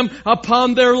plant them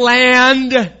upon their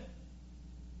land.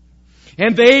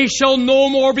 And they shall no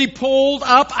more be pulled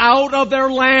up out of their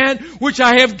land, which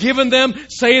I have given them,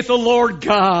 saith the Lord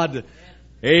God.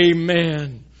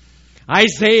 Amen.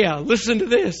 Isaiah, listen to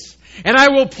this. And I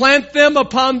will plant them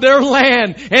upon their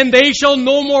land, and they shall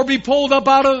no more be pulled up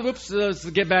out of... Oops, let's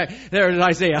get back. There's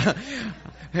Isaiah.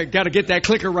 Got to get that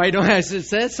clicker right.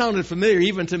 That sounded familiar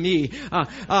even to me.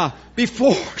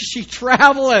 Before she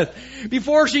traveled,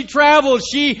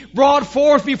 she brought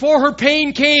forth, before her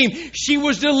pain came, she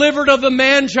was delivered of the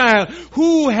man-child.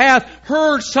 Who hath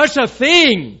heard such a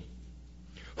thing?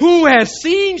 Who has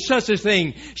seen such a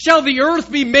thing? Shall the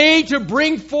earth be made to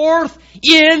bring forth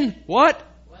in what?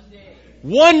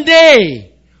 One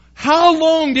day. How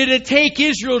long did it take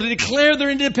Israel to declare their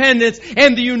independence?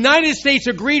 And the United States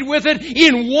agreed with it.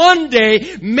 In one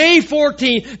day, May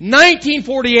 14,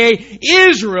 1948,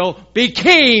 Israel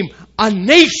became a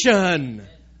nation.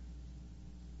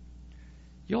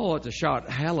 Y'all ought to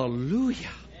shout, hallelujah.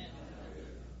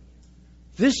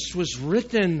 This was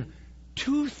written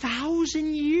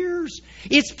 2,000 years.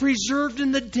 It's preserved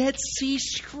in the Dead Sea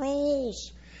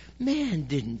Scrolls. Man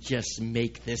didn't just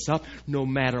make this up, no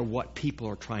matter what people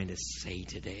are trying to say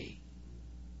today.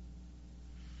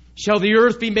 Shall the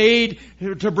earth be made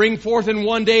to bring forth in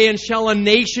one day, and shall a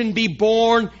nation be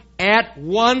born at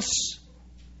once?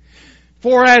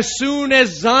 For as soon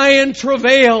as Zion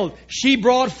travailed, she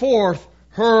brought forth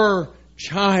her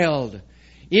child.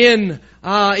 In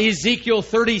Ezekiel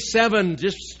 37,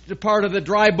 just a part of the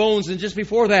dry bones, and just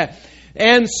before that,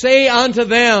 and say unto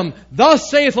them, thus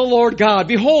saith the Lord God,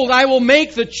 behold, I will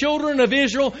make the children of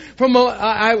Israel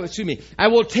I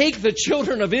will take the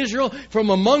children of Israel from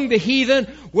among the heathen,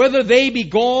 whether they be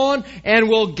gone, and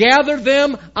will gather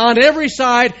them on every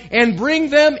side, and bring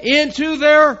them into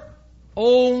their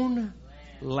own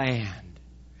land.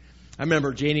 I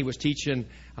remember Janie was teaching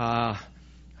a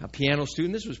piano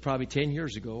student. This was probably 10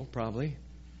 years ago, probably.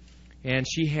 And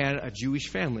she had a Jewish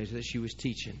family that she was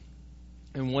teaching.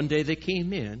 And one day they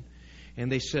came in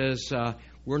and they says,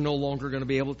 we're no longer going to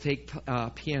be able to take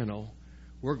piano.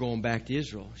 We're going back to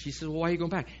Israel. She said, well, why are you going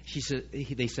back?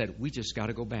 They said, we just got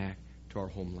to go back to our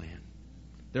homeland.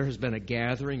 There has been a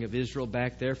gathering of Israel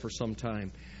back there for some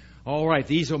time. All right,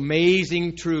 these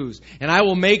amazing truths. And I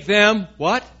will make them,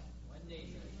 what?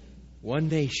 One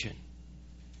nation.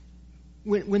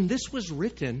 When this was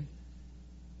written,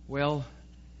 well,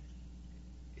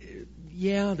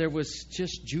 yeah, there was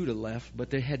just Judah left, but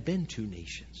there had been two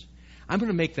nations. I'm going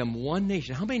to make them one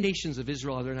nation. How many nations of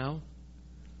Israel are there now?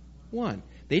 One.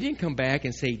 They didn't come back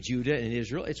and say Judah and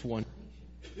Israel. It's one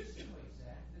nation. This is how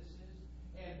exact this is.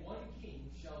 And one king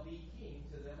shall be king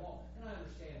to them all. And I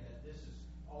understand that this is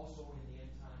also in the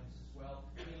end times as well.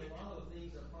 I mean, a lot of the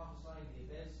things are prophesying the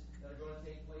events that are going to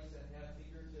take place that have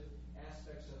figurative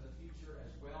aspects of the future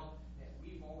as well. And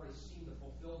we've already seen the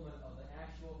fulfillment of the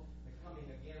coming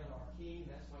again of our king.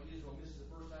 That's why Israel missed the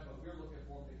first time, but we're looking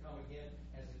for him to come again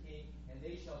as a king. And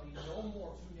they shall be no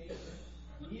more two nations,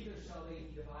 neither shall they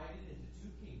be divided into two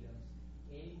kingdoms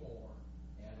anymore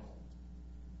at all.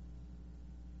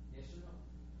 Yes or no?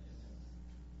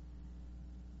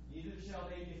 Neither shall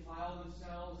they defile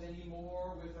themselves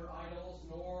anymore with their idols,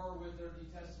 nor with their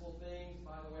detestable things.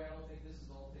 By the way, I don't think this is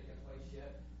all taken place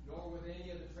yet. Nor with any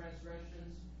of the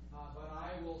transgressions but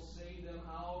I will save them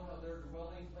out of their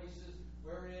dwelling places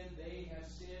wherein they have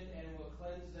sinned, and will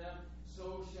cleanse them.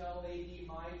 So shall they be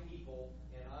my people,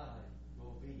 and I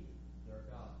will be their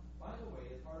God. By the way,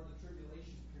 a part of the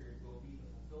tribulation period will be the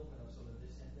fulfillment of some of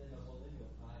this, and then the millennial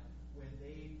time when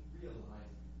they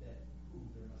realize that who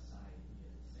their Messiah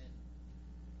is. Amen.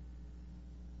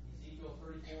 Ezekiel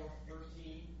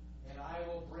 34:13, and I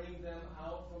will bring them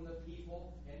out from the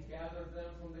people and gather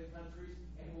them from the countries,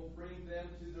 and will bring them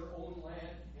to their own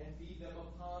land and feed them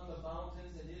upon the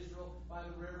mountains in Israel by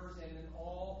the rivers and in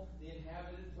all the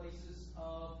inhabited places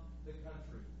of the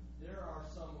country. There are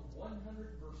some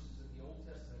 100 verses in the Old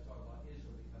Testament that talk about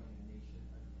Israel becoming a nation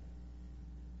again.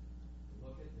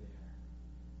 Look at there.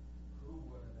 Who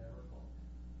would have ever thought that?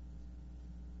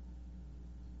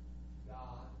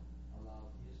 God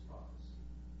allowed His prophecy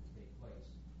to take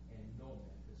place, and no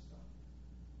man could stop it.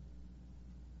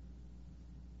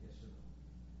 Yes or no?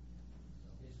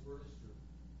 His word is true.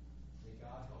 May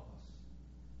God help us.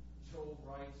 Job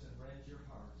writes, and rend your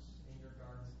hearts and your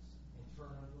garments, and turn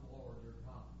unto the Lord your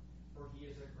God. For He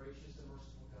is a gracious and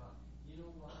merciful God. You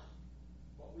know what?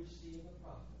 What we see in the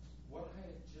prophets, what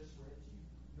I have just read to you.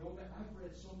 I've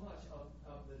read so much of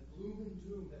the gloom and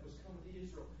doom that was coming to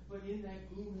Israel. But in that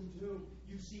gloom and doom,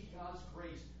 you see God's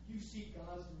grace. You see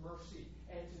God's mercy.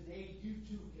 And today, you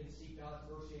too can see God's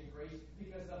mercy and grace.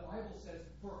 Because the Bible says,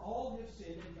 for all have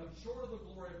sinned and come short of the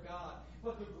glory of God.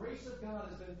 But the grace of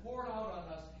God has been poured out on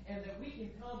us. And that we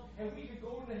can come and we can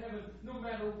go into heaven no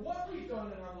matter what we've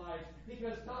done in our lives.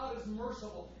 Because God is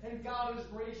merciful and God is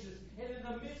gracious. And in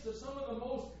the midst of some of the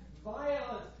most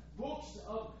violent books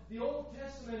of the Old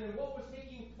Testament and what was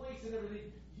taking place and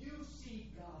everything, you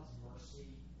see God's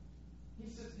mercy. He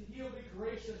says that He'll be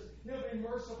gracious, He'll be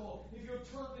merciful if you'll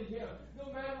turn to Him. No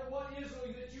matter what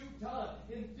Israel that you've done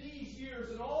in these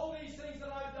years and all these things that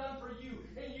I've done for you,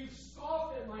 and you've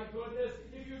scoffed at my goodness,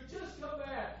 if you just come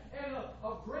back and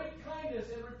of great kindness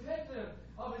and repent them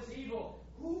of His evil,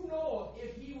 who knows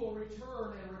if He will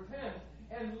return and repent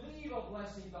and leave a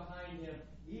blessing behind Him,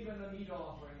 even a meat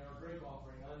offering or a drink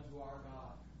offering unto our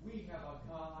God. We have a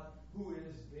God who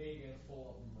is big and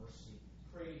full of mercy.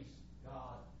 Praise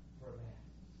God for that.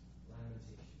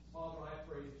 Lamentations. Father, I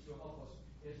pray that You'll help us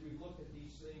as we look at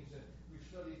these things and we've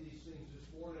studied these things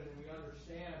this morning, and we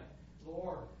understand,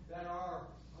 Lord, that our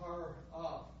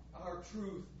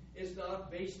truth is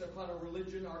not based upon a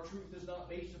religion. Our truth is not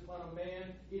based upon a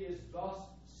man. It is thus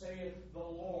saith the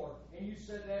Lord. And You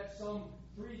said that some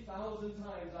 3,000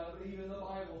 times, I believe, in the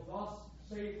Bible. Thus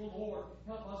saith the Lord.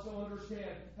 Help us to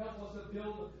understand. Help us to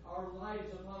build our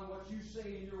lives upon what You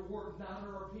say in Your Word, not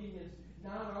our opinions,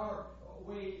 not our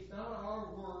ways, not our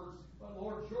words, but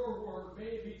Lord, Your Word.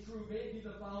 May it be true. May it be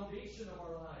the foundation of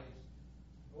our lives.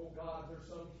 Oh God, if there's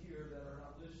some here that are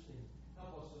not listening,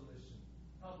 help us to listen.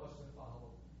 Help us to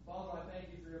follow. Father, I thank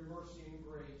You for Your mercy and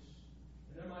grace.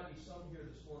 And there might be some here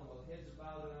this morning with heads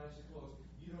bowed and eyes closed.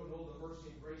 You don't know the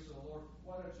mercy and grace of the Lord.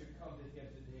 Why don't you come to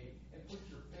Him today and put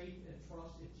your faith and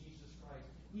trust in Jesus Christ?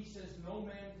 He says, no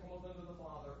man cometh unto the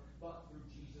Father but through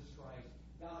Jesus Christ.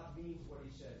 God means what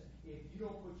He says. If you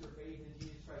don't put your faith in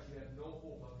Jesus Christ, you have no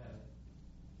hope of heaven.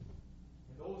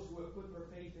 And those who have put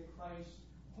their faith in Christ,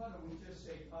 why don't we just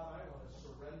say, God, I want to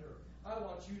surrender. I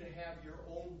want You to have Your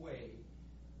own way.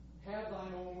 Have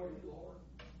Thine own way, Lord.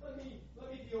 Let me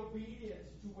be obedient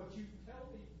to what You tell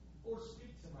me. Or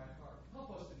speak to my heart.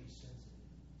 Help us to be sensitive.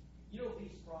 You know,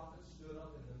 these prophets stood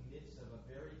up in the midst of a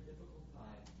very difficult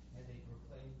time and they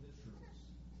proclaimed the truths.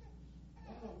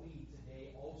 Why don't we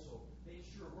today also make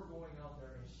sure we're going out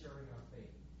there and sharing our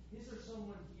faith? Is there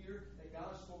someone here that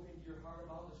God has spoken to your heart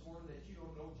about this morning that you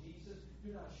don't know Jesus?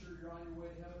 You're not sure you're on your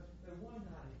way to heaven? Then why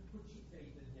not put your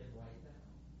faith in Him right now?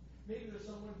 Maybe there's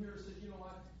someone here who says, you know,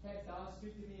 I've had God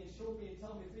speak to me and show me and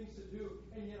tell me things to do,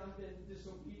 and yet I've been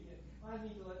disobedient. I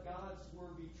need to let God's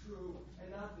Word be true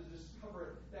and not to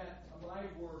discover that my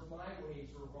words, my ways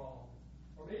are wrong.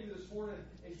 Or maybe this morning,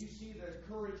 as you see the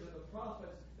courage of the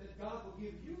prophets, that God will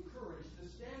give you courage to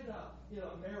stand up in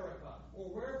America or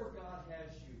wherever God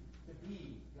has you to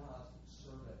be God's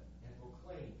servant and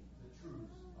proclaim the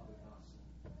truths of the gospel.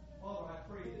 Father, I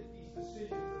pray that these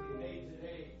decisions that we made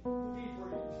today will be for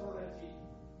eternity.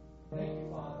 Thank You,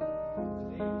 Father.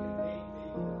 Today we can make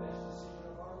maybe the best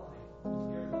decision of our life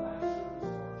here in the last service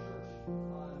of our church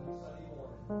on Sunday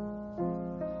morning.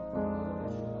 Father,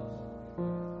 that You love us and what a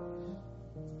thrill that would be.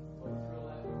 But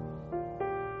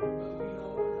we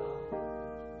know we're not.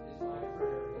 It is my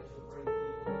prayer that You'll bring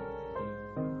people into the kingdom,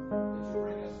 that You'll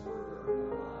bring us further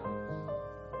in our lives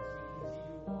as we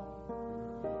continue walking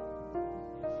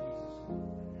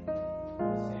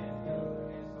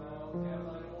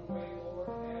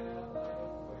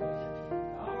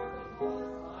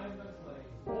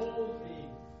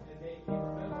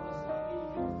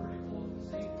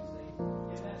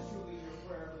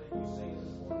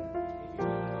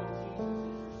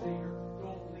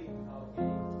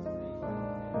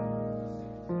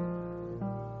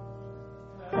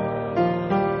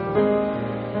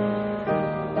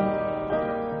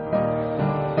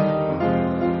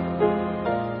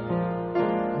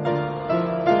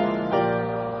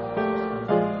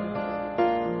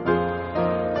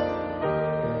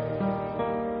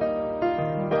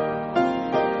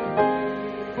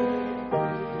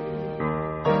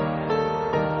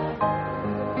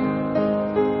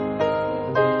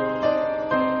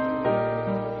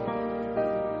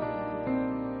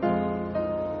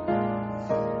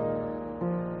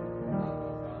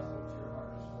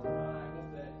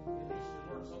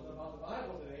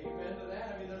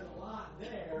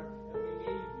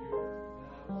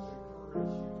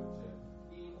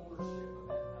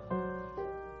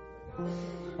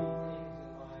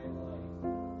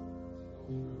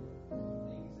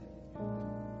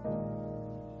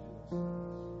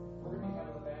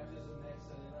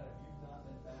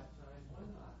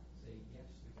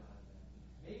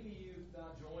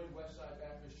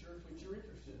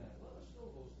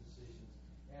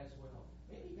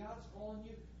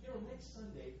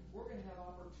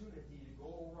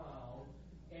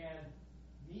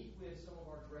meet with some of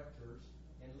our directors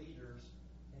and leaders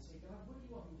and say, God, what do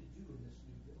you want me to do in this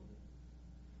new building?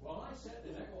 Well, I sat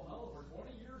in Echo Hollow for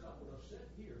 20 years. I would have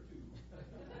sat here, too. Don't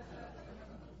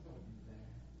do that.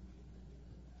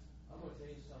 I'm going to tell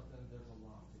you something. There's a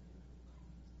lot to do.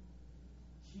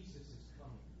 Jesus is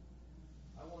coming.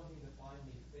 I want him to find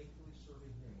me faithfully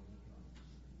serving him when he comes.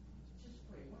 Just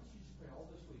pray. Why don't you just pray all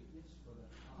this week? It's for the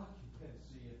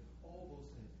occupancy and all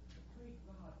those things. Pray,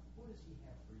 God, what does he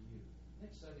have for you?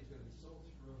 Next Sunday is going to be so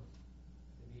thrilled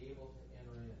to be able to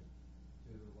enter in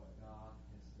to what God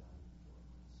has done for us.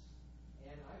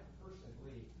 And I personally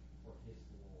believe for his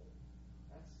glory.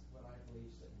 That's what I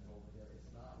believe sitting over there. It's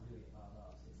not really about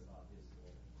us. It's about his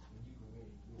glory. When you go in,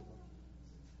 you'll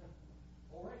recognize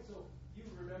it. All right, so you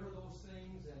remember those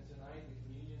things, and tonight the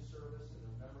communion service and the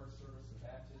remembrance service, the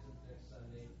baptism next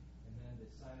Sunday, and then the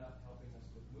sign up helping us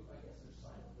with move. I guess there's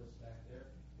sign up lists back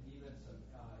there, and even some,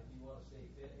 if you want to stay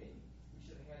fit, maybe we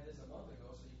should have had this a month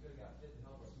ago so you could have got fit to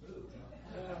help us move.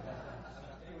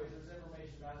 Anyways, there's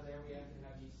information out there. We have to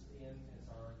have these in as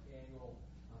our annual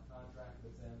contract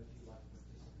with them if you'd like to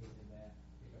participate in that.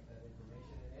 Pick up that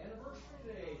information. And anniversary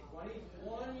today,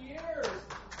 21 years.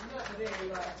 Not today,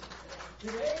 but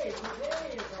today is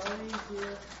our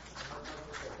here.